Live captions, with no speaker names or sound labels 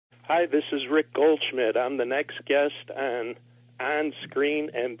Hi, this is Rick Goldschmidt. I'm the next guest on Screen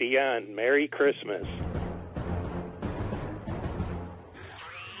and Beyond. Merry Christmas.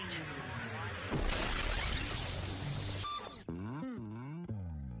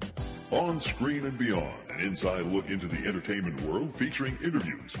 On Screen and Beyond, an inside look into the entertainment world featuring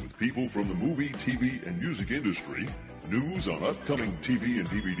interviews with people from the movie, TV, and music industry, news on upcoming TV and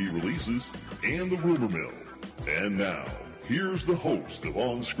DVD releases, and the rumor mill. And now, here's the host of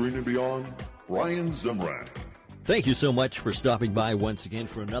On Screen and Beyond, Brian Zemrak. Thank you so much for stopping by once again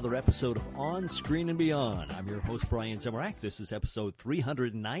for another episode of On Screen and Beyond. I'm your host, Brian Zemrak. This is episode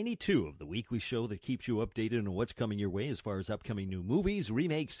 392 of the weekly show that keeps you updated on what's coming your way as far as upcoming new movies,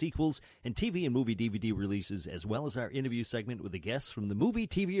 remakes, sequels, and TV and movie DVD releases, as well as our interview segment with the guests from the movie,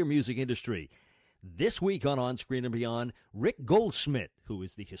 TV, or music industry. This week on Screen and Beyond, Rick Goldschmidt, who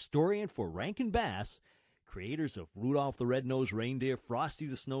is the historian for Rankin Bass, creators of Rudolph the Red-Nosed Reindeer, Frosty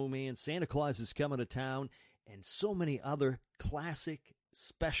the Snowman, Santa Claus is Coming to Town, and so many other classic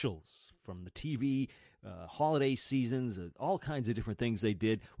specials from the TV, holiday seasons, all kinds of different things they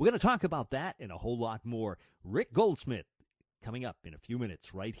did. We're going to talk about that and a whole lot more. Rick Goldschmidt coming up in a few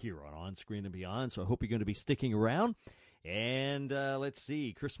minutes right here on Screen and Beyond, so I hope you're going to be sticking around. And let's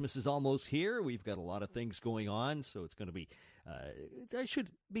see, Christmas is almost here. We've got a lot of things going on, so it's going to be, I should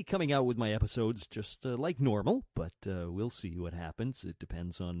be coming out with my episodes just like normal, but we'll see what happens. It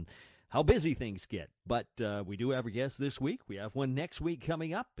depends on how busy things get. But we do have a guest this week. We have one next week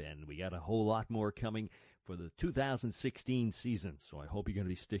coming up, and we got a whole lot more coming for the 2016 season. So I hope you're going to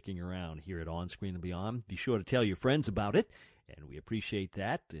be sticking around here at On Screen and Beyond. Be sure to tell your friends about it, and we appreciate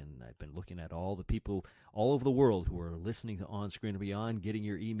that. And I've been looking at all the people all over the world who are listening to On Screen and Beyond, getting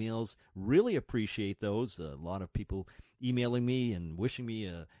your emails. Really appreciate those. A lot of people emailing me and wishing me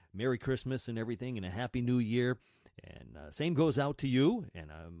a Merry Christmas and everything and a Happy New Year. And same goes out to you,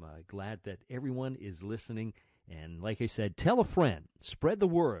 and I'm glad that everyone is listening. And like I said, tell a friend, spread the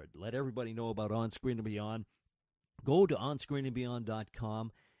word, let everybody know about On Screen and Beyond. Go to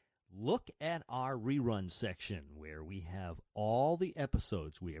onscreenandbeyond.com. Look at our rerun section where we have all the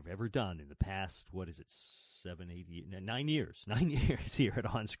episodes we have ever done in the past, 9 years here at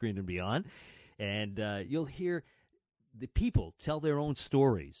On Screen and Beyond. And you'll hear the people tell their own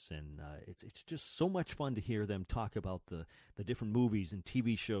stories, and it's just so much fun to hear them talk about the different movies and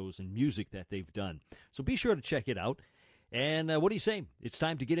TV shows and music that they've done. So be sure to check it out. And what do you say? It's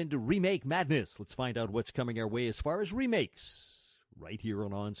time to get into Remake Madness. Let's find out what's coming our way as far as remakes right here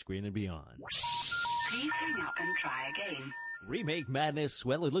on Screen and Beyond. Please hang up and try again. Remake Madness.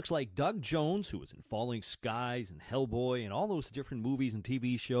 Well, it looks like Doug Jones, who was in Falling Skies and Hellboy and all those different movies and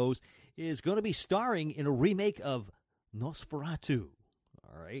TV shows, is going to be starring in a remake of Nosferatu.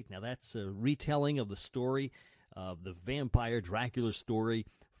 All right, now that's a retelling of the story of the vampire Dracula story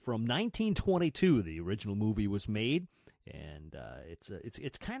from 1922. The original movie was made, and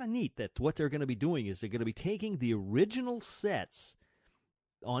it's kind of neat that what they're going to be doing is they're going to be taking the original sets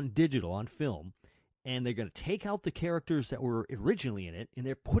on digital, on film, and they're going to take out the characters that were originally in it, and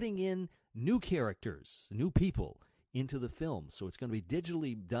they're putting in new characters, new people into the film. So it's going to be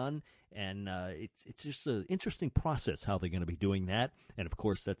digitally done, and it's just an interesting process how they're going to be doing that. And of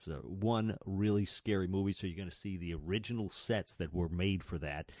course, that's one really scary movie, so you're going to see the original sets that were made for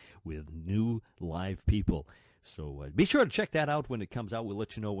that with new live people. So be sure to check that out when it comes out. We'll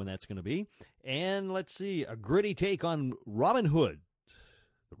let you know when that's going to be. And let's see, a gritty take on Robin Hood.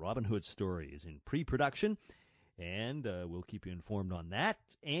 The Robin Hood story is in pre-production, and we'll keep you informed on that.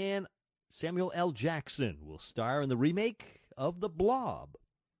 And Samuel L. Jackson will star in the remake of The Blob.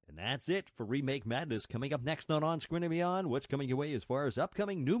 And that's it for Remake Madness. Coming up next on Screen and Beyond, what's coming your way as far as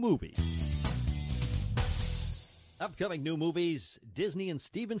upcoming new movies. Upcoming new movies, Disney and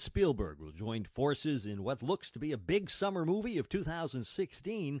Steven Spielberg will join forces in what looks to be a big summer movie of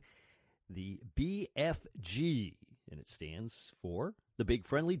 2016, the BFG. And it stands for The Big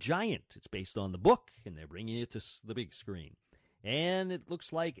Friendly Giant. It's based on the book, and they're bringing it to the big screen. And it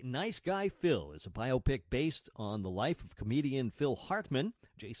looks like Nice Guy Phil is a biopic based on the life of comedian Phil Hartman.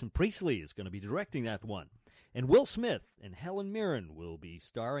 Jason Priestley is going to be directing that one. And Will Smith and Helen Mirren will be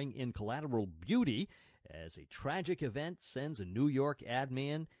starring in Collateral Beauty as a tragic event sends a New York ad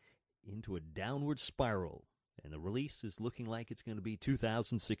man into a downward spiral. And the release is looking like it's going to be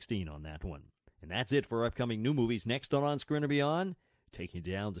 2016 on that one. And that's it for upcoming new movies. Next on Screen and Beyond, taking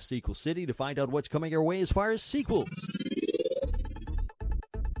you down to Sequel City to find out what's coming our way as far as sequels.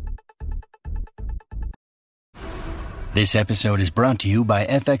 This episode is brought to you by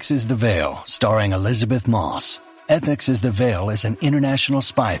FX's The Veil, starring Elizabeth Moss. FX is the Veil is an international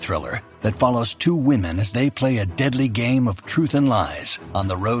spy thriller that follows two women as they play a deadly game of truth and lies on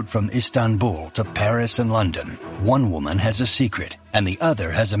the road from Istanbul to Paris and London. One woman has a secret, and the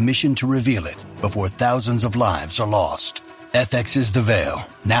other has a mission to reveal it before thousands of lives are lost. FX is the Veil,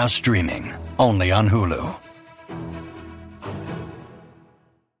 now streaming, only on Hulu.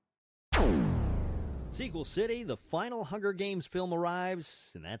 Sequel City, the final Hunger Games film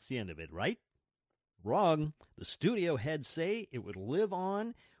arrives, and that's the end of it, right? Wrong. The studio heads say it would live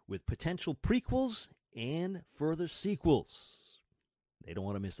on with potential prequels and further sequels. They don't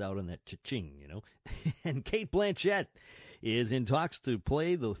want to miss out on that cha-ching, you know. And Cate Blanchett is in talks to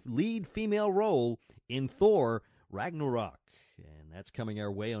play the lead female role in Thor Ragnarok. And that's coming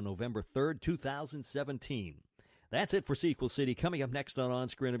our way on November 3rd, 2017. That's it for Sequel City. Coming up next on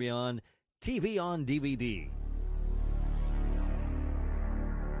Screen and Beyond, TV on DVD.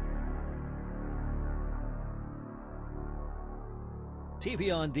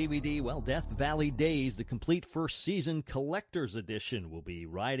 TV on DVD, well, Death Valley Days, the complete first season collector's edition, will be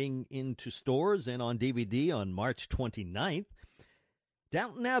riding into stores and on DVD on March 29th.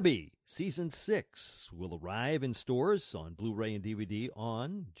 Downton Abbey, Season 6, will arrive in stores on Blu-ray and DVD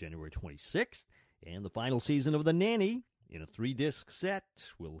on January 26th. And the final season of The Nanny, in a 3-disc set,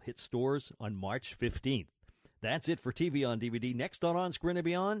 will hit stores on March 15th. That's it for TV on DVD. Next on Screen and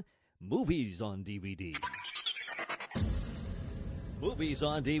Beyond, movies on DVD. Movies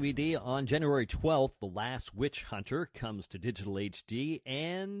on DVD on January 12th, The Last Witch Hunter comes to digital HD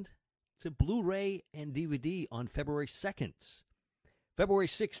and to Blu-ray and DVD on February 2nd. February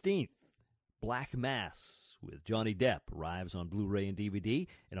 16th, Black Mass with Johnny Depp arrives on Blu-ray and DVD.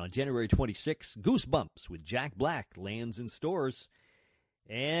 And on January 26th, Goosebumps with Jack Black lands in stores.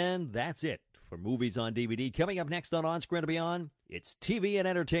 And that's it for movies on DVD. Coming up next on Screen and Beyond, it's TV and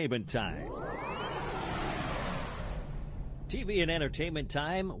entertainment time. TV and entertainment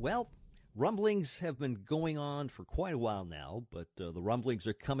time. Well, rumblings have been going on for quite a while now, but the rumblings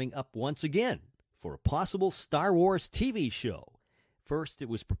are coming up once again for a possible Star Wars TV show. First, it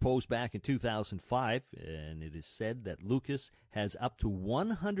was proposed back in 2005, and it is said that Lucas has up to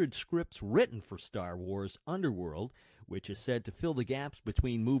 100 scripts written for Star Wars Underworld, which is said to fill the gaps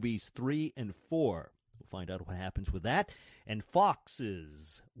between movies 3 and 4. We'll find out what happens with that. And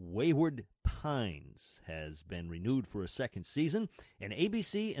Fox's Wayward Pines has been renewed for a second season, and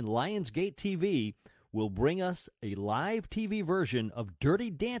ABC and Lionsgate TV will bring us a live TV version of Dirty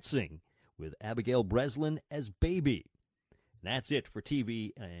Dancing with Abigail Breslin as Baby. And that's it for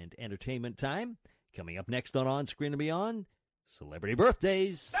TV and entertainment time. Coming up next on Screen and Beyond, celebrity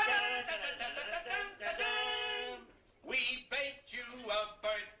birthdays. We baked you a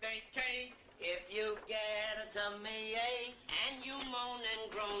birthday cake. If you get a tummy ache and you moan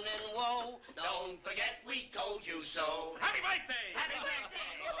and groan and woe, don't forget we told you so. Happy birthday! Happy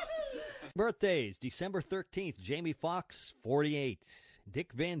birthday! Birthdays, December 13th, Jamie Foxx, 48.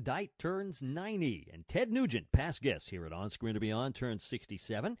 Dick Van Dyke turns 90. And Ted Nugent, past guest here at On Screen and Beyond, turns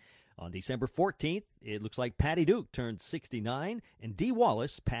 67. On December 14th, it looks like Patty Duke turns 69. And Dee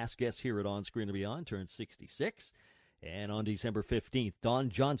Wallace, past guest here at On Screen and Beyond, turns 66. And on December 15th, Don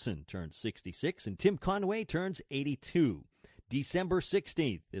Johnson turns 66, and Tim Conway turns 82. December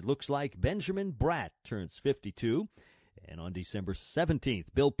 16th, it looks like Benjamin Bratt turns 52. And on December 17th,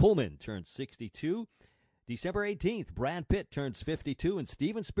 Bill Pullman turns 62. December 18th, Brad Pitt turns 52, and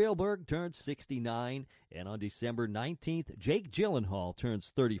Steven Spielberg turns 69. And on December 19th, Jake Gyllenhaal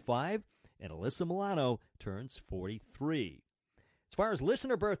turns 35, and Alyssa Milano turns 43. As far as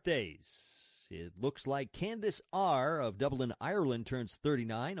listener birthdays, it looks like Candace R. of Dublin, Ireland turns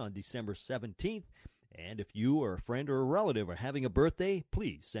 39 on December 17th. And if you or a friend or a relative are having a birthday,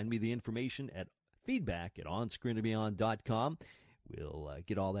 please send me the information at feedback@onscreenandbeyond.com. We'll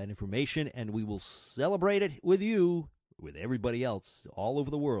get all that information, and we will celebrate it with you, with everybody else all over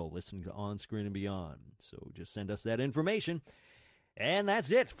the world listening to On Screen and Beyond. So just send us that information. And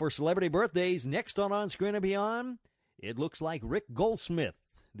that's it for celebrity birthdays. Next on Screen and Beyond, it looks like Rick Goldsmith,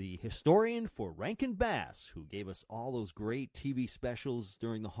 the historian for Rankin Bass, who gave us all those great TV specials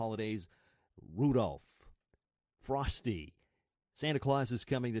during the holidays. Rudolph, Frosty, Santa Claus is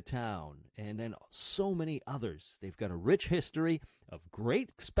Coming to Town, and then so many others. They've got a rich history of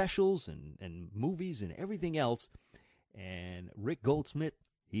great specials and movies and everything else. And Rick Goldsmith,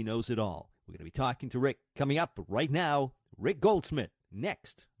 he knows it all. We're going to be talking to Rick coming up right now. Rick Goldsmith,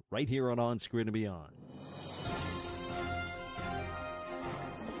 next, right here on Screen and Beyond.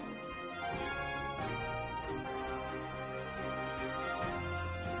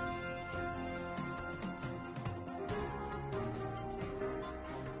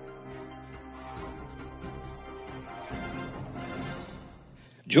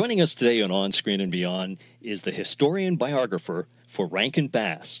 Joining us today on Screen and Beyond is the historian biographer for Rankin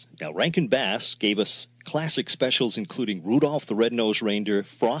Bass. Now, Rankin Bass gave us classic specials including Rudolph the Red-Nosed Reindeer,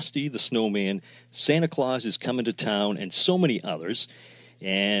 Frosty the Snowman, Santa Claus is Coming to Town, and so many others.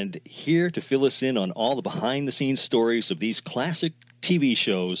 And here to fill us in on all the behind-the-scenes stories of these classic TV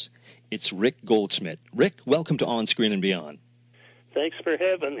shows, it's Rick Goldschmidt. Rick, welcome to On Screen and Beyond. Thanks for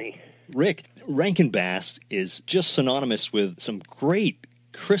having me. Rick, Rankin Bass is just synonymous with some great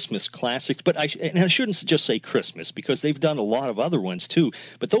Christmas classics, but I shouldn't just say Christmas because they've done a lot of other ones too,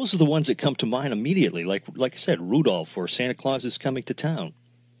 but those are the ones that come to mind immediately, like I said, Rudolph or Santa Claus is Coming to Town.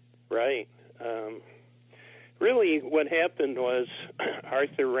 Right. Really what happened was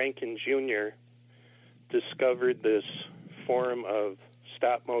Arthur Rankin Jr. discovered this form of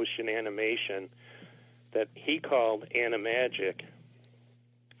stop-motion animation that he called Animagic,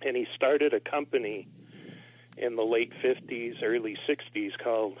 and he started a company in the late 50s, early 60s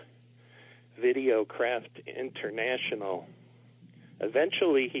called Videocraft International.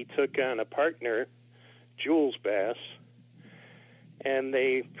 Eventually, he took on a partner, Jules Bass, and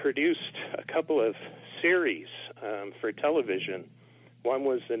they produced a couple of series for television. One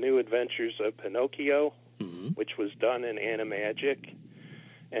was The New Adventures of Pinocchio, which was done in Animagic,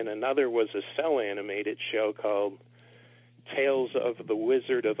 and another was a cel-animated show called Tales of the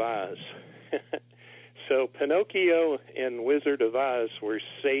Wizard of Oz. So Pinocchio and Wizard of Oz were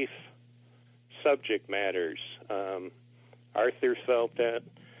safe subject matters. Arthur felt that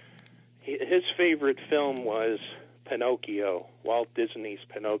his favorite film was Pinocchio, Walt Disney's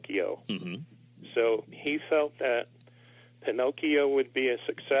Pinocchio. So he felt that Pinocchio would be a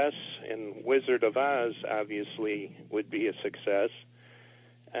success and Wizard of Oz obviously would be a success.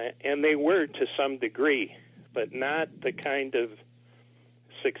 And they were to some degree, but not the kind of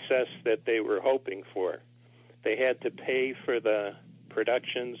success that they were hoping for. They had to pay for the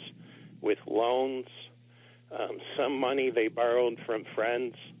productions with loans. Some money they borrowed from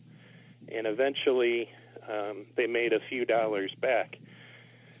friends, and eventually they made a few dollars back.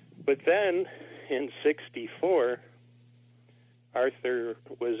 But then in 1964, Arthur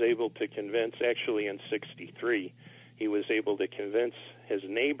was able to convince, actually in 1963, he was able to convince his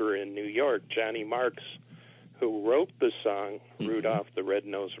neighbor in New York, Johnny Marks, who wrote the song Rudolph the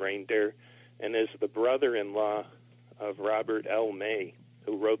Red-Nosed Reindeer and is the brother-in-law of Robert L. May,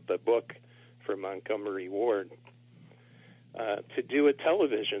 who wrote the book for Montgomery Ward, to do a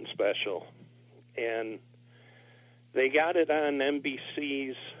television special. And they got it on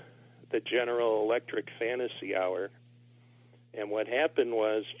NBC's The General Electric Fantasy Hour. And what happened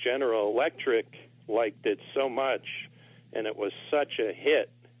was General Electric liked it so much, and it was such a hit,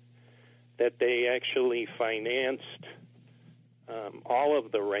 that they actually financed all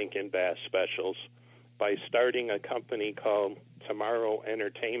of the Rankin Bass specials by starting a company called Tomorrow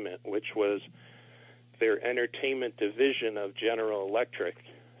Entertainment, which was their entertainment division of General Electric.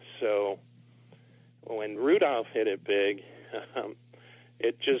 So when Rudolph hit it big,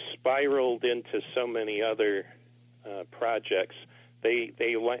 it just spiraled into so many other projects.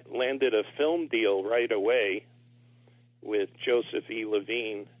 They landed a film deal right away with Joseph E.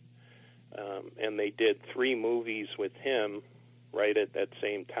 Levine, and they did 3 movies with him right at that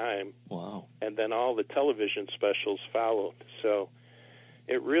same time. Wow. And then all the television specials followed. So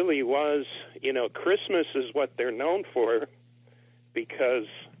it really was, Christmas is what they're known for because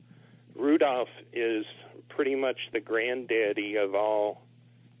Rudolph is pretty much the granddaddy of all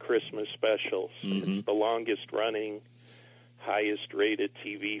Christmas specials. It's the longest running, highest rated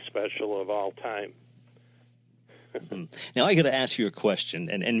TV special of all time. Now, I got to ask you a question,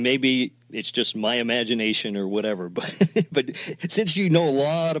 and maybe it's just my imagination or whatever, but since you know a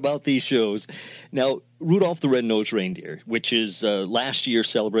lot about these shows, now, Rudolph the Red-Nosed Reindeer, which is last year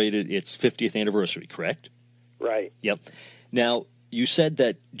celebrated its 50th anniversary, correct? Right. Yep. Now, you said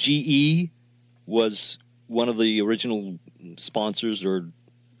that GE was one of the original sponsors or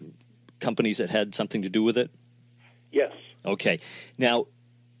companies that had something to do with it? Yes. Okay. Now,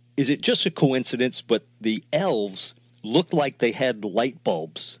 is it just a coincidence, but the elves looked like they had light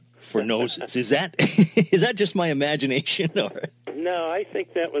bulbs for noses? Is that just my imagination? Or? No, I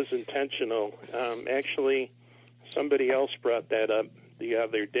think that was intentional. Actually, somebody else brought that up the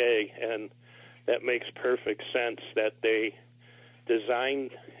other day, and that makes perfect sense that they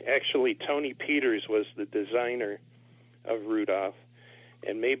designed, actually Tony Peters was the designer of Rudolph,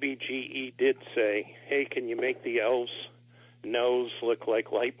 and maybe GE did say, hey, can you make the elves' nose look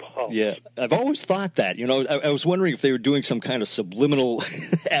like light bulbs? Yeah, I've always thought that. I was wondering if they were doing some kind of subliminal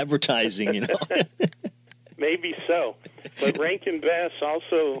advertising, Maybe so. But Rankin Bass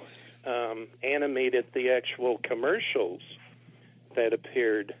also animated the actual commercials that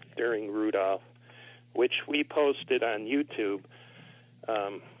appeared during Rudolph, which we posted on YouTube.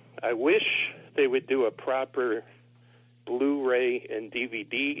 I wish they would do a proper Blu-ray and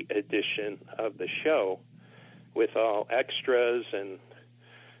DVD edition of the show with all extras and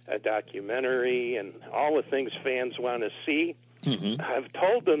a documentary and all the things fans want to see. Mm-hmm. I've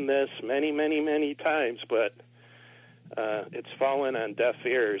told them this many, many, many times, but it's fallen on deaf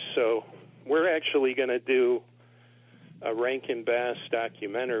ears. So we're actually going to do a Rankin Bass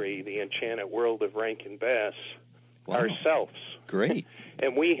documentary, The Enchanted World of Rankin Bass, ourselves. Great.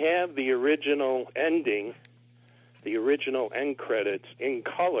 And we have the original ending, the original end credits in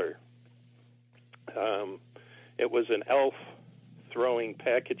color. It was an elf throwing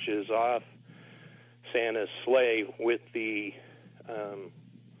packages off Santa's sleigh with the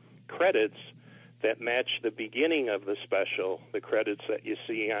credits that match the beginning of the special, the credits that you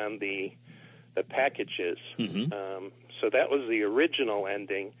see on the packages. Mm-hmm. So that was the original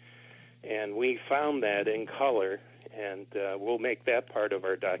ending, and we found that in color, and we'll make that part of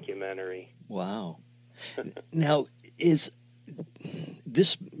our documentary. Wow. Now, is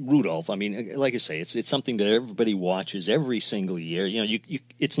this Rudolph, I mean, like I say, it's something that everybody watches every single year. You know,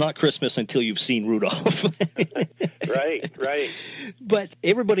 it's not Christmas until you've seen Rudolph. Right. But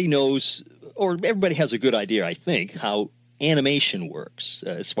everybody knows, or everybody has a good idea, I think, how animation works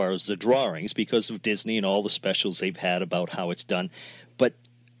as far as the drawings because of Disney and all the specials they've had about how it's done. But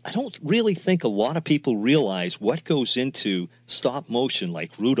I don't really think a lot of people realize what goes into stop motion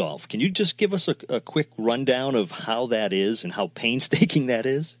like Rudolph. Can you just give us a quick rundown of how that is and how painstaking that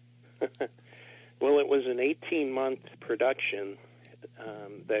is? Well, it was an 18-month production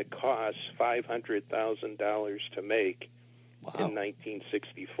that cost $500,000 to make in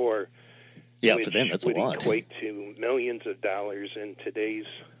 1964. Yeah, for them, that's a lot. Which would equate to millions of dollars in today's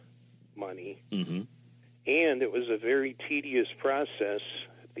money. Mm-hmm. And it was a very tedious process.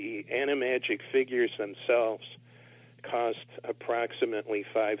 The Animagic figures themselves cost approximately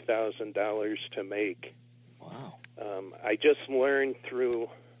 $5,000 to make. Wow. I just learned through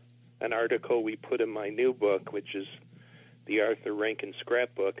an article we put in my new book, which is the Arthur Rankin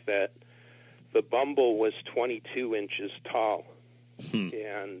Scrapbook, that the Bumble was 22 inches tall.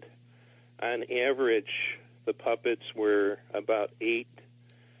 And on average, the puppets were about 8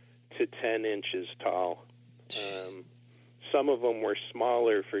 to 10 inches tall. Some of them were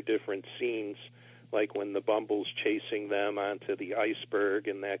smaller for different scenes, like when the Bumble's chasing them onto the iceberg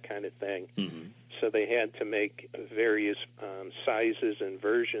and that kind of thing. Mm-hmm. So they had to make various sizes and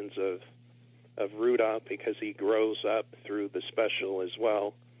versions of Rudolph because he grows up through the special as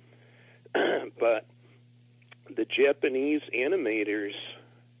well. But the Japanese animators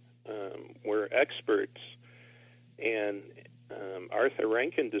were experts, and Arthur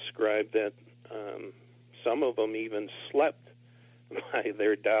Rankin described that some of them even slept by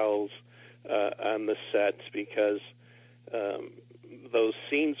their dolls on the sets because those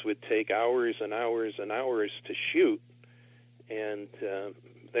scenes would take hours and hours and hours to shoot, and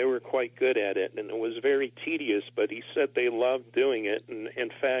they were quite good at it, and it was very tedious, but he said they loved doing it. And in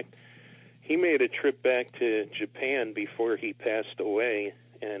fact, he made a trip back to Japan before he passed away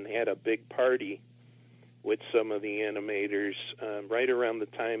and had a big party with some of the animators right around the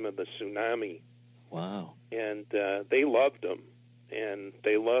time of the tsunami. Wow. And they loved them, and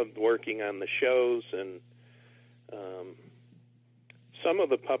they loved working on the shows, and some of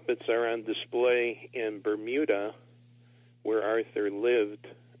the puppets are on display in Bermuda, where Arthur lived,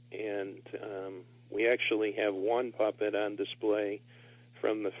 and we actually have one puppet on display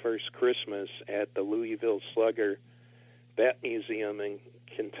from the first Christmas at the Louisville Slugger Bat Museum in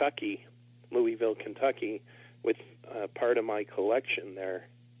Kentucky, Louisville, Kentucky, with part of my collection there.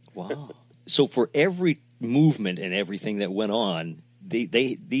 Wow. So for every movement and everything that went on,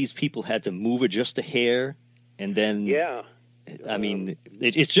 these people had to move it just a hair, and then... Yeah. I mean,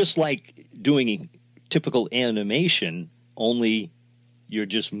 it's just like doing typical animation, only you're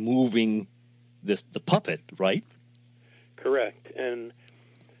just moving the puppet, right? Correct. And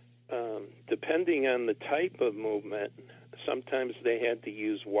depending on the type of movement, sometimes they had to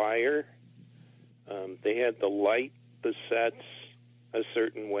use wire. They had to light the sets a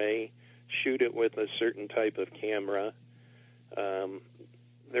certain way, shoot it with a certain type of camera.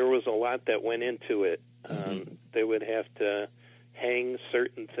 There was a lot that went into it. They would have to hang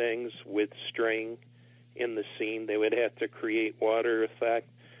certain things with string in the scene. They would have to create water effect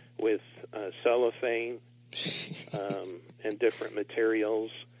with cellophane and different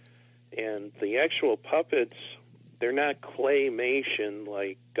materials. And the actual puppets, they're not claymation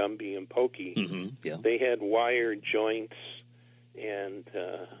like Gumby and Pokey. Mm-hmm, yeah. They had wire joints, and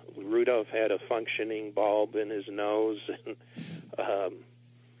Rudolph had a functioning bulb in his nose and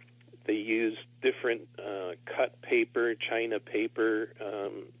They used different cut paper, China paper,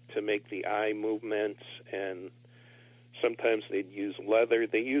 to make the eye movements, and sometimes they'd use leather.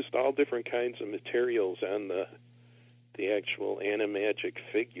 They used all different kinds of materials on the actual Animagic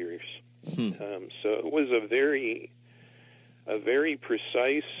figures. So it was a very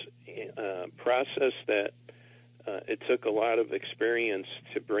precise process that it took a lot of experience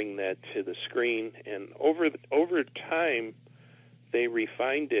to bring that to the screen, and over time they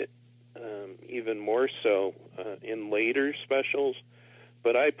refined it even more so in later specials.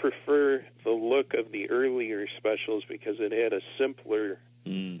 But I prefer the look of the earlier specials because it had a simpler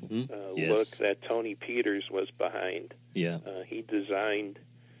look that Tony Peters was behind. Yeah. He designed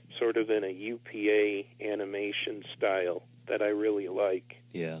sort of in a UPA animation style that I really like.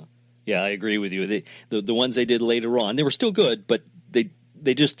 Yeah. Yeah, I agree with you. The ones they did later on, they were still good, but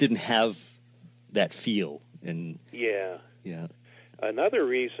they just didn't have that feel. And yeah. Yeah. Another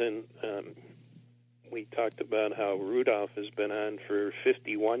reason, we talked about how Rudolph has been on for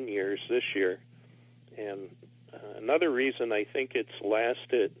 51 years this year, and another reason I think it's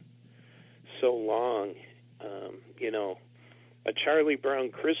lasted so long, A Charlie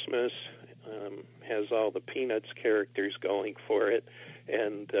Brown Christmas has all the Peanuts characters going for it,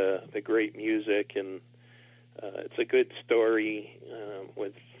 and the great music, and it's a good story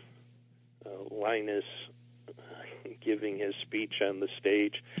with Linus giving his speech on the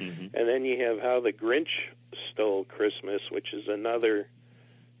stage. And then you have How the Grinch Stole Christmas, which is another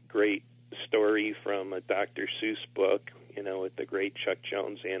great story from a Dr. Seuss book, with the great Chuck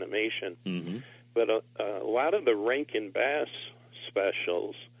Jones animation. But a lot of the Rankin Bass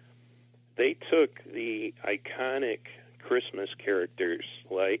specials, they took the iconic Christmas characters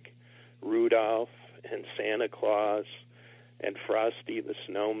like Rudolph and Santa Claus and Frosty the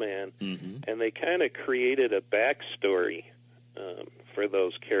Snowman, and they kind of created a backstory for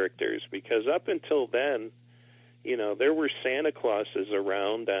those characters, because up until then, there were Santa Clauses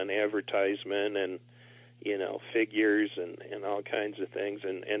around on advertisement and, figures and all kinds of things,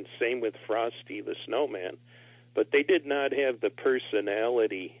 and same with Frosty the Snowman, but they did not have the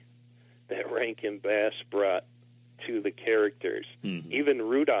personality that Rankin Bass brought to the characters. Even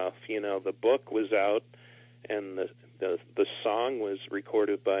Rudolph, the book was out, and the song was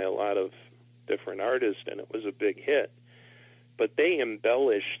recorded by a lot of different artists, and it was a big hit. But they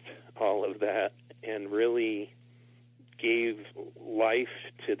embellished all of that and really gave life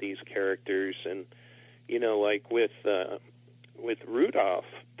to these characters. And, like with Rudolph,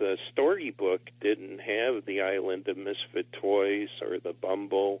 the storybook didn't have the Island of Misfit Toys or the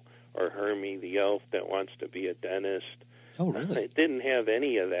Bumble or Hermie the elf that wants to be a dentist. Oh, really? It didn't have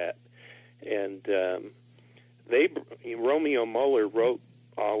any of that. And Romeo Muller wrote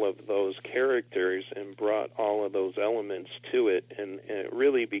all of those characters and brought all of those elements to it, and it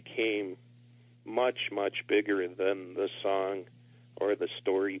really became much, much bigger than the song or the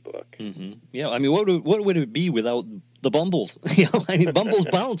storybook. Yeah, I mean, what would it be without the Bumbles? Bumbles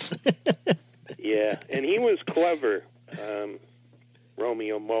bounce. Yeah, and he was clever,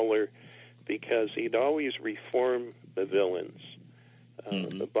 Romeo Muller, because he'd always reform the villains.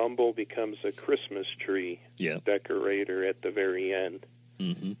 The Bumble becomes a Christmas tree decorator at the very end.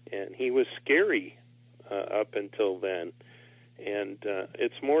 And he was scary up until then. And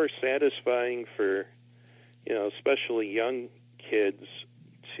it's more satisfying for, especially young kids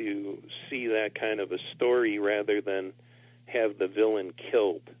to see that kind of a story rather than have the villain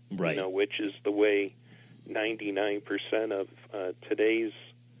killed, which is the way 99% of today's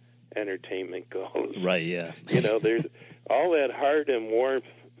entertainment goes. Right, yeah. There's all that heart and warmth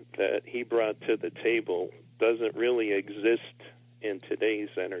that he brought to the table doesn't really exist in today's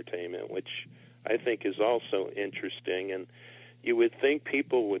entertainment, which I think is also interesting. And you would think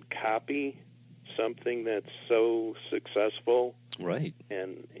people would copy something that's so successful, right,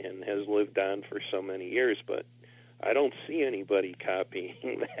 and has lived on for so many years, but I don't see anybody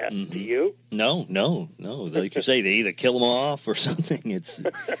copying that. Do you? No. Like you say, they either kill them off or something. It's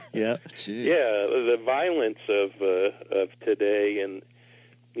the violence of today, and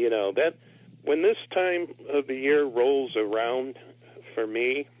that when this time of the year rolls around for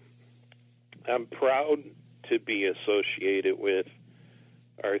me, I'm proud to be associated with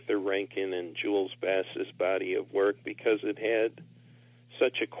Arthur Rankin and Jules Bass's body of work, because it had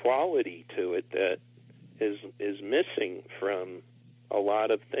such a quality to it that is missing from a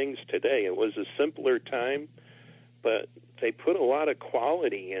lot of things today. It was a simpler time, but they put a lot of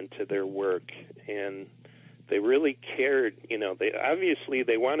quality into their work, and they really cared.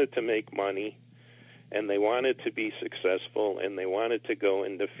 They wanted to make money, and they wanted to be successful, and they wanted to go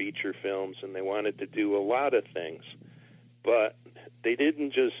into feature films, and they wanted to do a lot of things, but they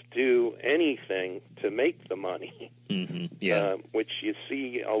didn't just do anything to make the money, which you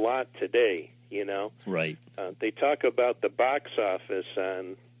see a lot today, you know. Right. They talk about the box office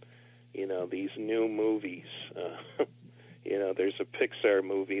on, you know, these new movies. You know, there's a Pixar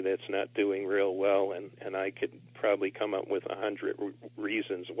movie that's not doing real well, and I could probably come up with 100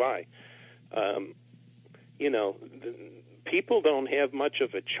 reasons why. You know, people don't have much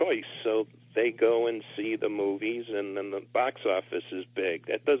of a choice, so they go and see the movies, and then the box office is big.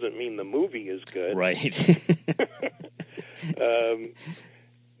 That doesn't mean the movie is good. Right.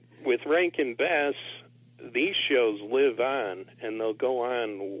 With Rankin Bass, these shows live on, and they'll go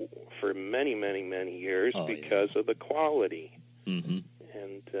on for many, many, many years because of the quality. And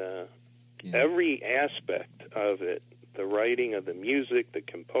every aspect of it, the writing of the music, the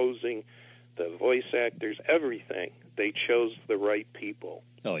composing, the voice actors, everything, they chose the right people.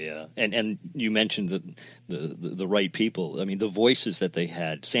 Oh yeah, and you mentioned the right people. I mean, the voices that they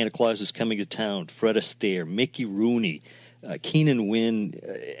had: Santa Claus is Coming to Town, Fred Astaire, Mickey Rooney, Keenan Wynn,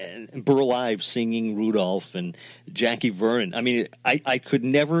 and Burl Ives singing Rudolph, and Jackie Vernon. I mean, I could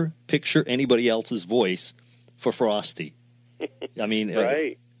never picture anybody else's voice for Frosty. I mean,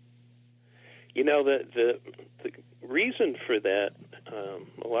 right. You know, the reason for that,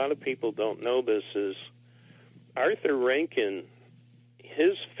 a lot of people don't know this, is Arthur Rankin,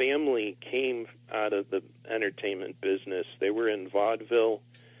 his family came out of the entertainment business. They were in vaudeville.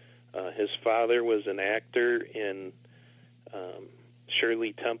 His father was an actor in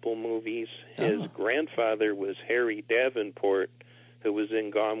Shirley Temple movies. His grandfather was Harry Davenport, who was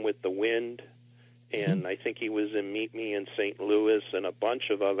in Gone with the Wind, and I think he was in Meet Me in St. Louis and a bunch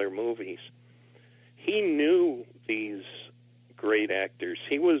of other movies. He knew these great actors.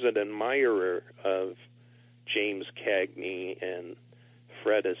 He was an admirer of James Cagney and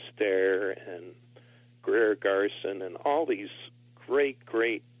Fred Astaire and Greer Garson and all these great,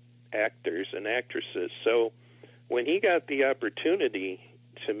 great actors and actresses. So when he got the opportunity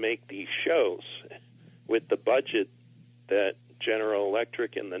to make these shows with the budget that General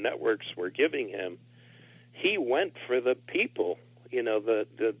Electric and the networks were giving him, he went for the people, you know, the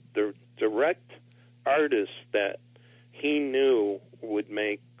direct artists that he knew would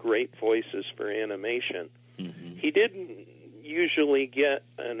make great voices for animation. He didn't usually get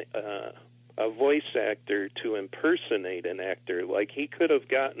a voice actor to impersonate an actor. Like, he could have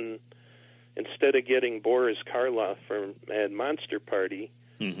gotten, instead of getting Boris Karloff from Mad Monster Party,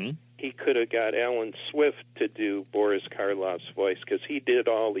 he could have got Alan Swift to do Boris Karloff's voice, because he did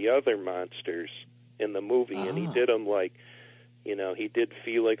all the other monsters in the movie, and he did them like, you know, he did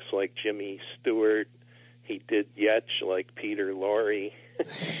Felix like Jimmy Stewart, he did Yetch like Peter Lorre.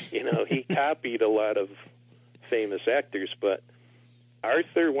 You know, he copied a lot of famous actors, but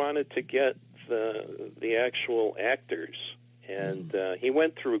Arthur wanted to get the actual actors, and he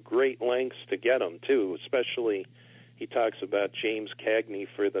went through great lengths to get them, too. Especially, he talks about James Cagney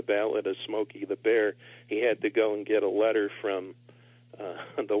for the Ballad of Smokey the Bear. He had to go and get a letter from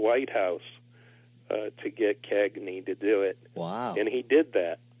the White House to get Cagney to do it. Wow. And he did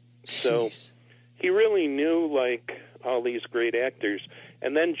that. So he really knew, like, all these great actors.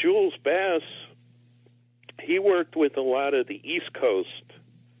 And then Jules Bass, he worked with a lot of the East Coast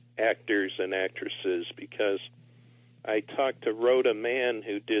actors and actresses, because I talked to Rhoda Mann,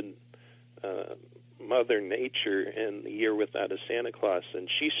 who did Mother Nature and The Year Without a Santa Claus, and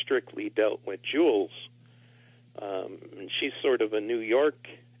she strictly dealt with Jules. And she's sort of a New York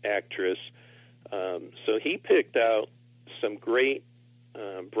actress. So he picked out some great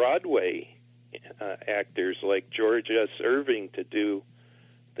Broadway actors like George S. Irving to do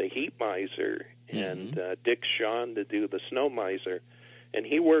the Heat Miser, and Dick Shawn to do the Snow Miser. And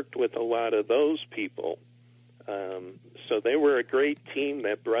he worked with a lot of those people. So they were a great team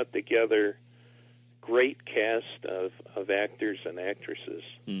that brought together great cast of actors and actresses.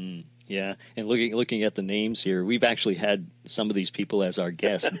 Yeah, and looking at the names here, we've actually had some of these people as our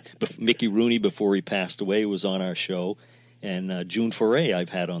guests. Mickey Rooney, before he passed away, was on our show, and June Foray I've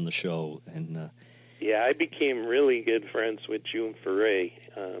had on the show. And yeah, I became really good friends with June Foray.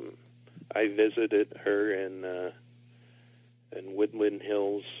 I visited her in Woodland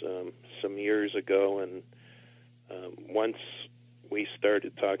Hills some years ago, and once we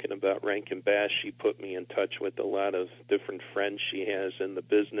started talking about Rankin Bass, she put me in touch with a lot of different friends she has in the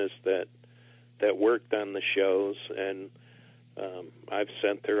business that worked on the shows, and I've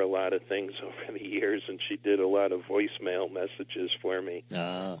sent her a lot of things over the years, and she did a lot of voicemail messages for me.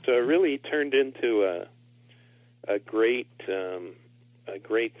 So it really turned into a great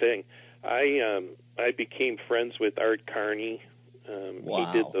thing. I became friends with Art Carney.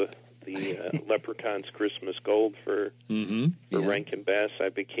 Wow. He did the Leprechaun's Christmas Gold for Rankin Bass. I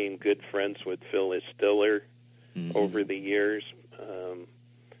became good friends with Phyllis Diller over the years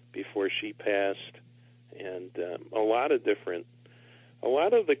before she passed, and a lot of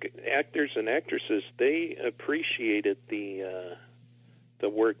the actors and actresses, they appreciated the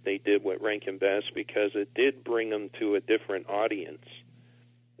work they did with Rankin Bass because it did bring them to a different audience,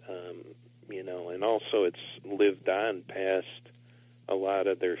 and also it's lived on past a lot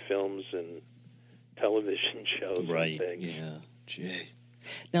of their films and television shows. Right. And things. Yeah. Jeez.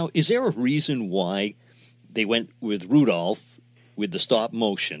 Now, is there a reason why they went with Rudolph with the stop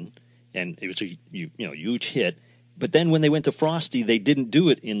motion, and it was a huge hit? But then when they went to Frosty, they didn't do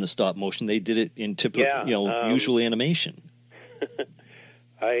it in the stop motion. They did it in typical, usual animation.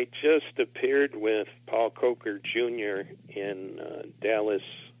 I just appeared with Paul Coker Jr. in Dallas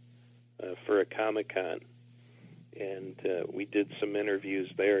for a Comic-Con, and we did some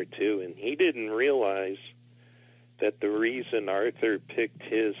interviews there, too. And he didn't realize that the reason Arthur picked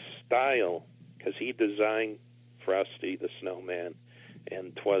his style, because he designed Frosty the Snowman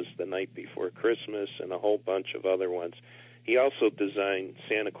and 'Twas the Night Before Christmas and a whole bunch of other ones. He also designed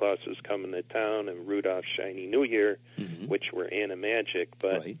Santa Claus is Coming to Town and Rudolph's Shiny New Year, which were Animagic.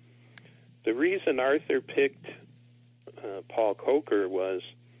 But the reason Arthur picked Paul Coker was,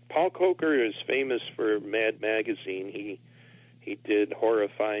 Paul Coker is famous for Mad Magazine. He did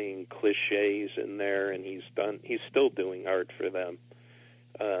horrifying cliches in there, and he's still doing art for them.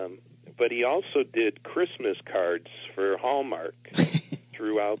 But he also did Christmas cards for Hallmark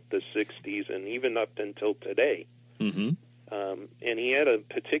throughout the 60s and even up until today. And he had a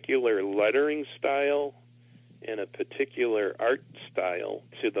particular lettering style and a particular art style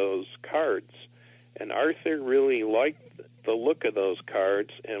to those cards. And Arthur really liked the look of those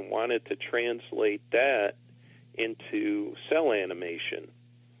cards and wanted to translate that into cell animation.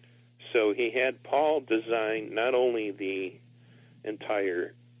 So he had Paul design not only the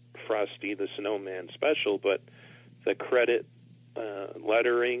entire Frosty the Snowman special, but the credit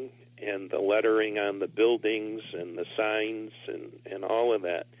lettering and the lettering on the buildings and the signs and all of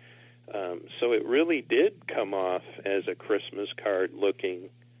that. So it really did come off as a Christmas card looking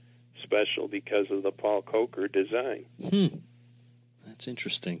special because of the Paul Coker design. That's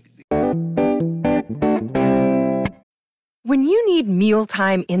interesting. When you need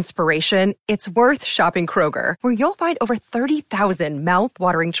mealtime inspiration, it's worth shopping Kroger, where you'll find over 30,000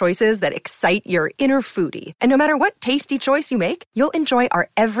 mouth-watering choices that excite your inner foodie. And no matter what tasty choice you make, you'll enjoy our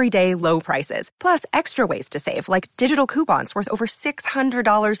everyday low prices, plus extra ways to save, like digital coupons worth over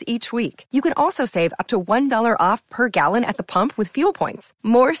 $600 each week. You can also save up to $1 off per gallon at the pump with fuel points.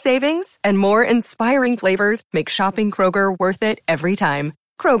 More savings and more inspiring flavors make shopping Kroger worth it every time.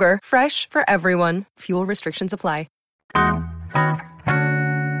 Kroger, fresh for everyone. Fuel restrictions apply.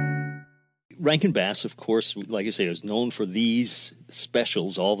 Rankin Bass, of course, like I say, is known for these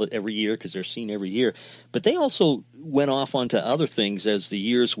specials every year because they're seen every year. But they also went off onto other things as the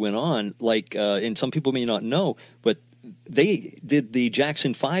years went on. Like, and some people may not know, but they did the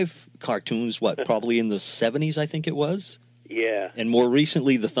Jackson 5 cartoons. Probably in the 70s, I think it was. Yeah. And more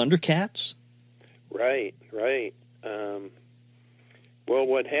recently, the Thundercats. Right. Well,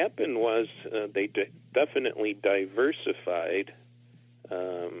 what happened was they definitely diversified,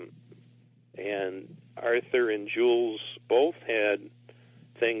 and Arthur and Jules both had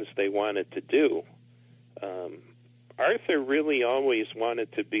things they wanted to do. Arthur really always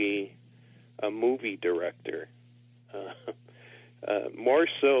wanted to be a movie director, more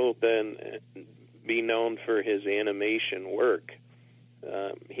so than be known for his animation work.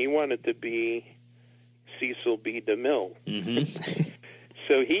 He wanted to be Cecil B. DeMille.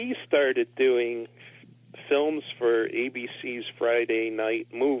 So he started doing films for ABC's Friday night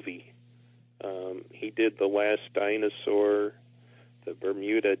movie. He did The Last Dinosaur, The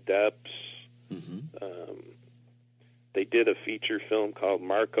Bermuda Depths. They did a feature film called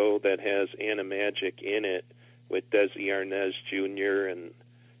Marco that has Animagic in it with Desi Arnaz Jr. and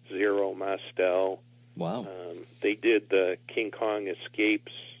Zero Mostel. Wow. They did the King Kong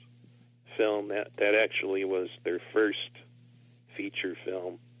Escapes film. That actually was their first feature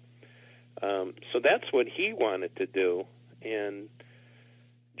film. So that's what he wanted to do. And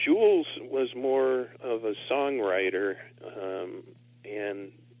Jules was more of a songwriter,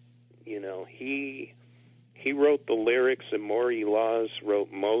 and he wrote the lyrics, and Maury Laws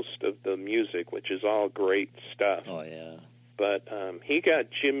wrote most of the music, which is all great stuff. Oh yeah. But he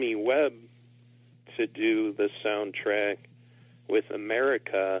got Jimmy Webb to do the soundtrack with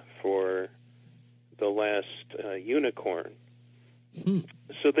America for The Last Unicorn.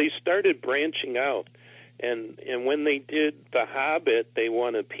 So they started branching out, And when they did The Hobbit, they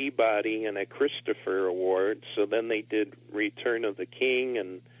won a Peabody and a Christopher Award. So then they did Return of the King,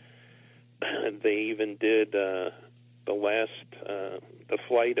 and they even did The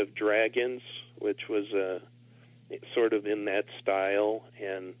Flight of Dragons, which was sort of in that style.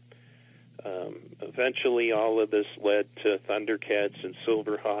 And eventually all of this led to Thundercats and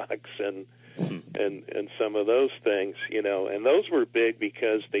Silverhawks and some of those things, you know, and those were big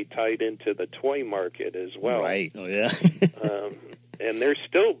because they tied into the toy market as well. Right. Oh, yeah. And they're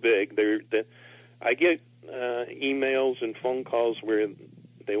still big. I get emails and phone calls where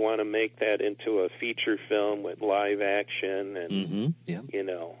they want to make that into a feature film with live action, and you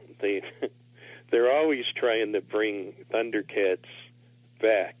know, they're always trying to bring Thundercats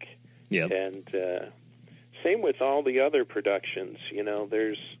back. Yeah. And same with all the other productions. You know,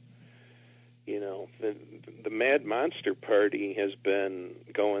 there's, you know, the Mad Monster Party has been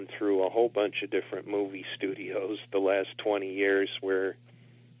going through a whole bunch of different movie studios the last 20 years where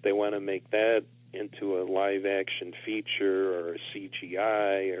they want to make that into a live-action feature or a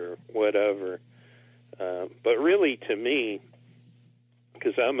CGI or whatever. But really, to me,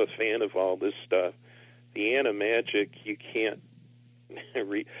 because I'm a fan of all this stuff, the Animagic, you can't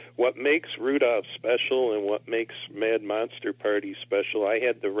what makes Rudolph special and what makes Mad Monster Party special.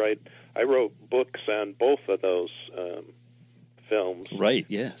 I wrote books on both of those films. Right.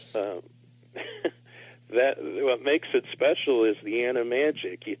 Yes. That what makes it special is the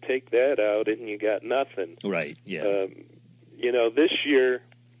Animagic. You take that out and you got nothing. Right. Yeah. You know, this year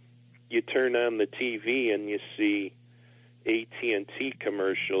you turn on the TV and you see AT&T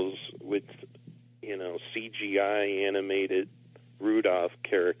commercials with, you know, CGI animated Rudolph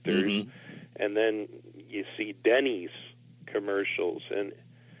characters, and then you see Denny's commercials, and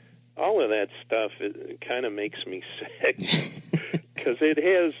all of that stuff, it kind of makes me sick because it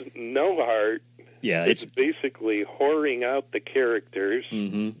has no heart. Yeah, it's basically whoring out the characters.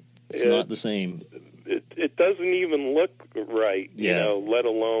 It's not the same. It doesn't even look right, you know, let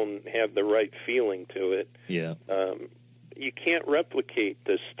alone have the right feeling to it. Yeah. You can't replicate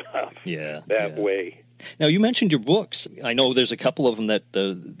this stuff that way. Now, you mentioned your books. I know there's a couple of them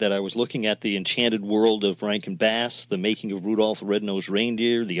that I was looking at, The Enchanted World of Rankin Bass, The Making of Rudolph the Red-Nosed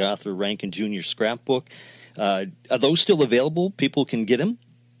Reindeer, the Arthur Rankin Jr. Scrapbook. Are those still available? People can get them?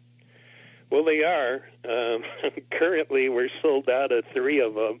 Well, they are. Currently, we're sold out of 3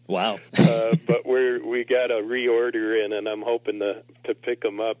 of them. Wow. But we got a reorder in, and I'm hoping to pick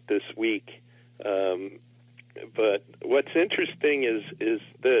them up this week. But what's interesting is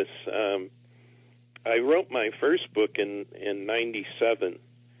this. I wrote my first book in 97,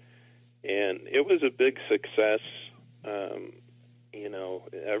 and it was a big success. You know,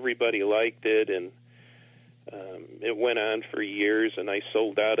 everybody liked it, and it went on for years, and I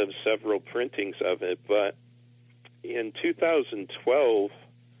sold out of several printings of it. But in 2012,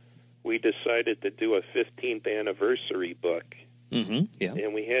 we decided to do a 15th anniversary book, and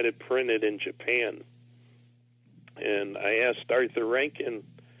we had it printed in Japan. And I asked Arthur Rankin,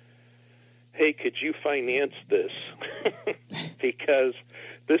 hey, could you finance this? Because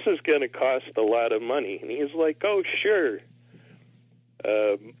this is going to cost a lot of money. And he's like, oh, sure.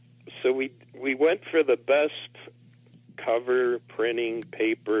 So we went for the best cover, printing,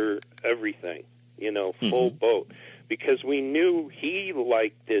 paper, everything, you know, full boat. Because we knew he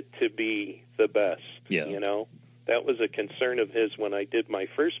liked it to be the best, you know. That was a concern of his when I did my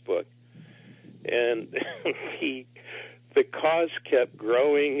first book. And the cost kept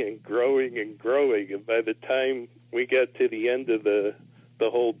growing and growing and growing, and by the time we got to the end of the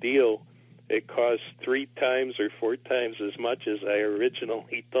whole deal, it cost 3 times or 4 times as much as I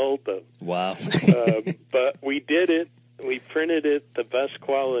originally told them. Wow. But we did it. We printed it the best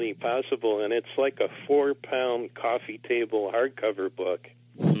quality possible, and it's like a 4-pound coffee table hardcover book.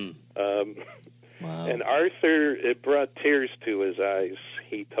 Wow. And Arthur, it brought tears to his eyes,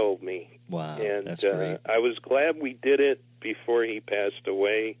 he told me. Wow, and that's great. I was glad we did it before he passed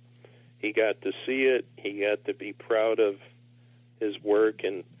away. He got to see it. He got to be proud of his work.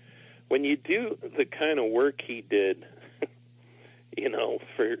 And when you do the kind of work he did, you know,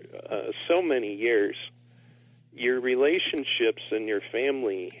 for so many years, your relationships and your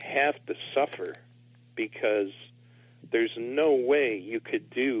family have to suffer because there's no way you could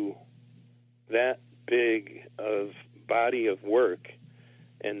do that big of body of work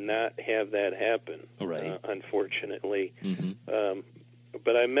and not have that happen, unfortunately.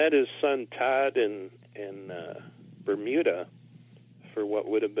 But I met his son Todd in Bermuda for what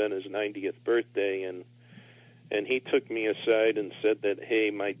would have been his 90th birthday, and he took me aside and said that, hey,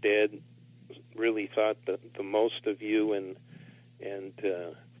 my dad really thought the most of you, and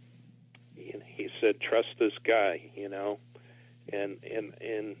he said, trust this guy, you know.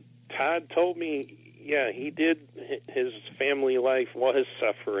 And Todd told me, yeah, he did. His family life was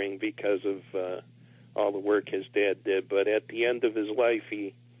suffering because of all the work his dad did. But at the end of his life,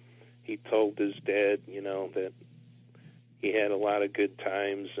 he told his dad, you know, that he had a lot of good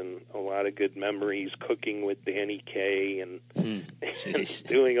times and a lot of good memories cooking with Danny Kaye and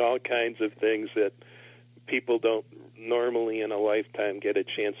doing all kinds of things that people don't normally in a lifetime get a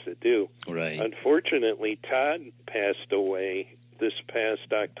chance to do. Right. Unfortunately, Todd passed away this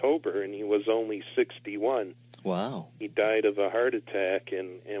past October, and he was only 61. Wow. He died of a heart attack,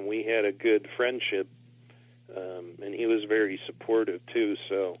 and we had a good friendship, and he was very supportive, too,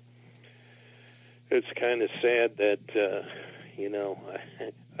 so it's kind of sad that, you know,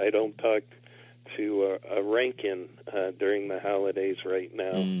 I don't talk to a Rankin during the holidays right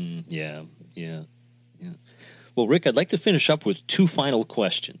now. Yeah. Well, Rick, I'd like to finish up with two final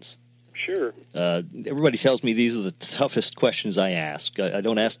questions. Sure. Everybody tells me these are the toughest questions I ask. I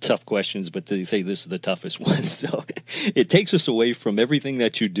don't ask tough questions, but they say this is the toughest one. So it takes us away from everything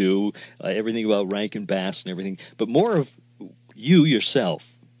that you do, everything about Rankin Bass and everything, but more of you yourself.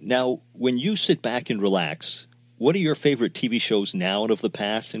 Now, when you sit back and relax, what are your favorite TV shows now and of the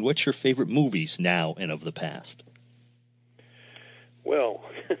past, and what's your favorite movies now and of the past? Well,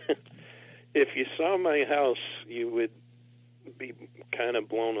 if you saw my house, you would be kind of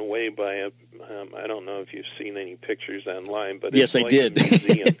blown away by it. I don't know if you've seen any pictures online, but yes, it's I did. A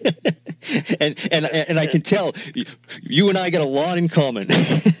museum. and I can tell you and I got a lot in common.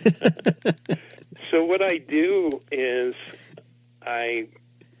 So what I do is I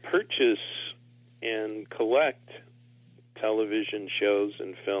purchase and collect television shows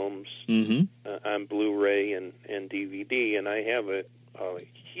and films on Blu-ray and DVD, and I have a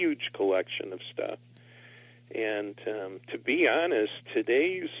huge collection of stuff. And to be honest,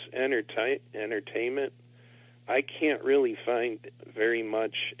 today's entertainment, I can't really find very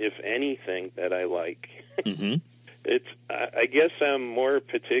much, if anything, that I like. I guess I'm more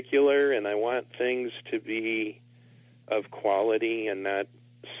particular, and I want things to be of quality and not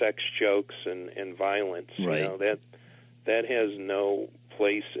sex jokes and violence. Right. You know, that has no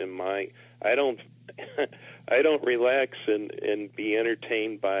place in my. I don't relax and be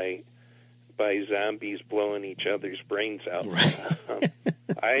entertained by zombies blowing each other's brains out.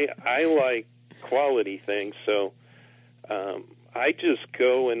 Right. I like quality things, so I just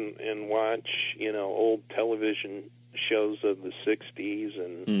go and watch, you know, old television shows of the 60s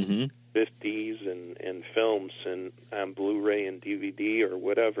and 50s and films and on Blu-ray and DVD or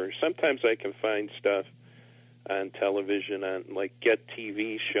whatever. Sometimes I can find stuff on television on like Get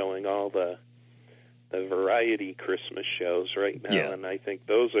TV showing all the variety Christmas shows right now, and I think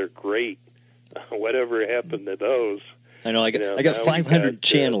those are great. Whatever happened to those? I know. I got 500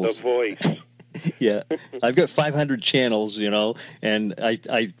 channels. The Voice. Yeah, I've got 500 channels, you know, and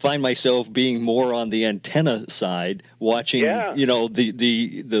I find myself being more on the antenna side, watching, you know,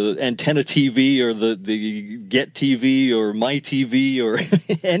 the antenna TV or the Get TV or My TV or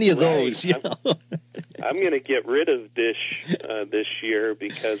any of those. You know? I'm going to get rid of Dish this year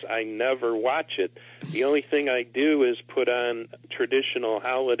because I never watch it. The only thing I do is put on Traditional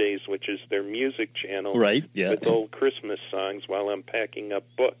Holidays, which is their music channel, right? Yeah, with old Christmas songs while I'm packing up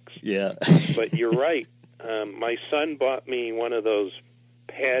books. Yeah, but you're right. My son bought me one of those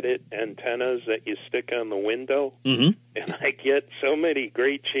padded antennas that you stick on the window, and I get so many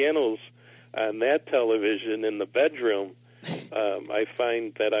great channels on that television in the bedroom. I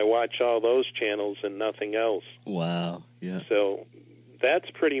find that I watch all those channels and nothing else. Wow. Yeah. So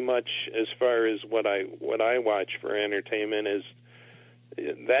that's pretty much as far as what I watch for entertainment is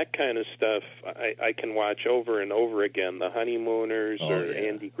that kind of stuff. I can watch over and over again. The Honeymooners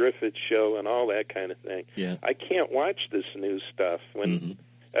Andy Griffith Show and all that kind of thing. Yeah. I can't watch this new stuff when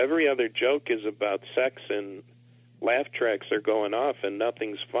every other joke is about sex and laugh tracks are going off and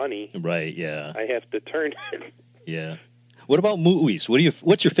nothing's funny. Right. Yeah. I have to turn it. Yeah. What about movies?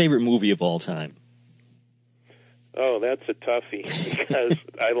 What's your favorite movie of all time? Oh, that's a toughie because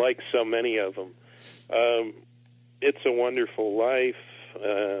I like so many of them. It's a Wonderful Life,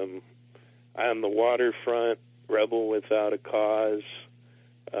 On the Waterfront, Rebel Without a Cause.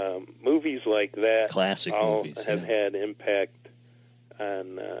 Movies like that classic all movies, have had impact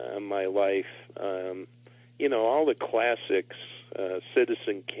on my life. You know, all the classics,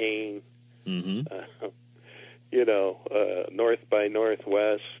 Citizen Kane, you know, North by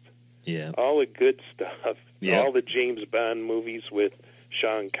Northwest. Yeah. All the good stuff. Yeah. All the James Bond movies with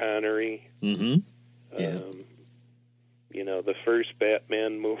Sean Connery. Yeah. the first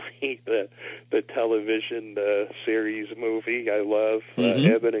Batman movie, the television series movie. I love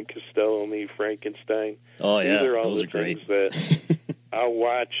Abbott and Costello Meet Frankenstein. Oh, yeah. These are all Those the are great. things that I'll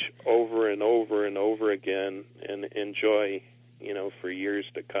watch over and over and over again and enjoy, for years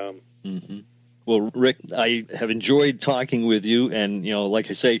to come. Mm-hmm. Well, Rick, I have enjoyed talking with you, and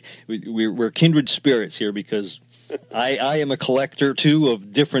like I say, we're kindred spirits here because I am a collector too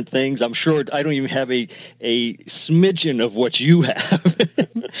of different things. I'm sure I don't even have a smidgen of what you have,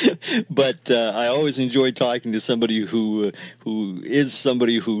 but I always enjoy talking to somebody who is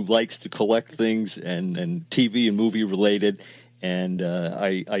somebody who likes to collect things and TV and movie related. And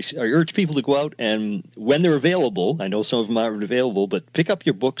I urge people to go out and, when they're available, I know some of them aren't available, but pick up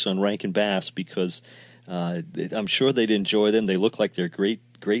your books on Rankin Bass because I'm sure they'd enjoy them. They look like they're great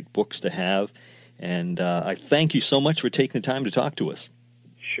books to have. And I thank you so much for taking the time to talk to us.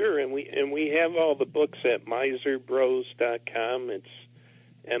 Sure, and we have all the books at miserbros.com. It's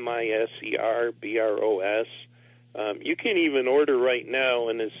MISERBROS. You can even order right now,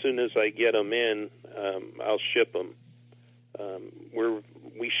 and as soon as I get them in, I'll ship them.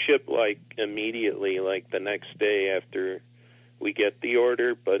 We ship immediately, the next day after we get the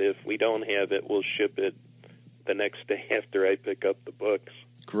order, but if we don't have it, we'll ship it the next day after I pick up the books.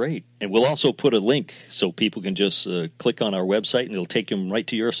 Great. And we'll also put a link so people can just click on our website and it'll take them right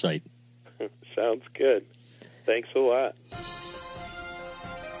to your site. Sounds good. Thanks a lot.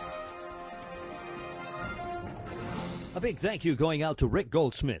 A big thank you going out to Rick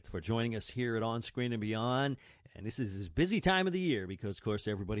Goldsmith for joining us here at On Screen and Beyond. And this is his busy time of the year because, of course,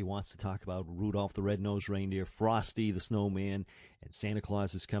 everybody wants to talk about Rudolph the Red-Nosed Reindeer, Frosty the Snowman, and Santa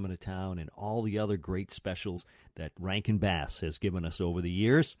Claus is Coming to Town, and all the other great specials that Rankin Bass has given us over the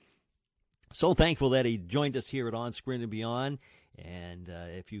years. So thankful that he joined us here at On Screen and Beyond. And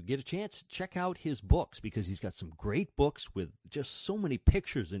if you get a chance, check out his books because he's got some great books with just so many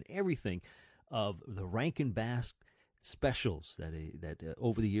pictures and everything of the Rankin Bass specials that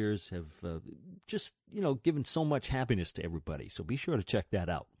over the years have just given so much happiness to everybody. So be sure to check that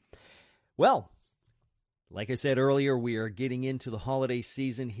out. Well, like I said earlier, we are getting into the holiday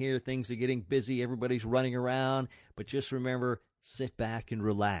season here. Things are getting busy. Everybody's running around. But just remember, sit back and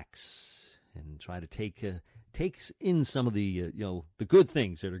relax and try to take in some of the the good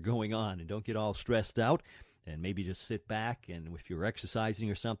things that are going on, and don't get all stressed out. And maybe just sit back, and if you're exercising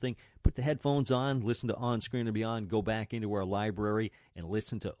or something, put the headphones on, listen to On Screen and Beyond, go back into our library and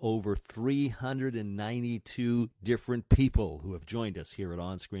listen to over 392 different people who have joined us here at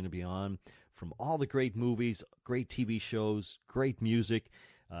On Screen and Beyond, from all the great movies, great TV shows, great music.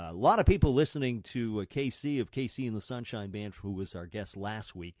 A lot of people listening to KC of KC and the Sunshine Band, who was our guest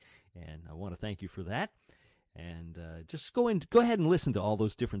last week, and I want to thank you for that. And just go ahead and listen to all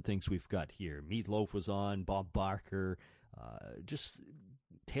those different things we've got here. Meatloaf was on, Bob Barker, just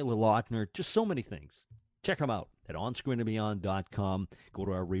Taylor Lautner, just so many things. Check them out at onscreenandbeyond.com. Go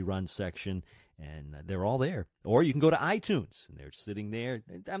to our rerun section, and they're all there. Or you can go to iTunes, and they're sitting there.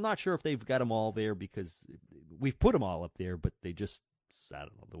 I'm not sure if they've got them all there because we've put them all up there, but they just, I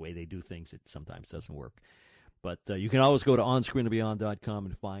don't know, the way they do things, it sometimes doesn't work. But you can always go to onscreenandbeyond.com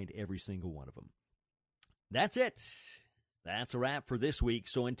and find every single one of them. That's it. That's a wrap for this week.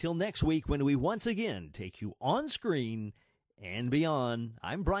 So until next week, when we once again take you on screen and beyond,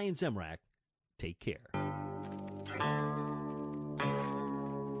 I'm Brian Zemrak. Take care.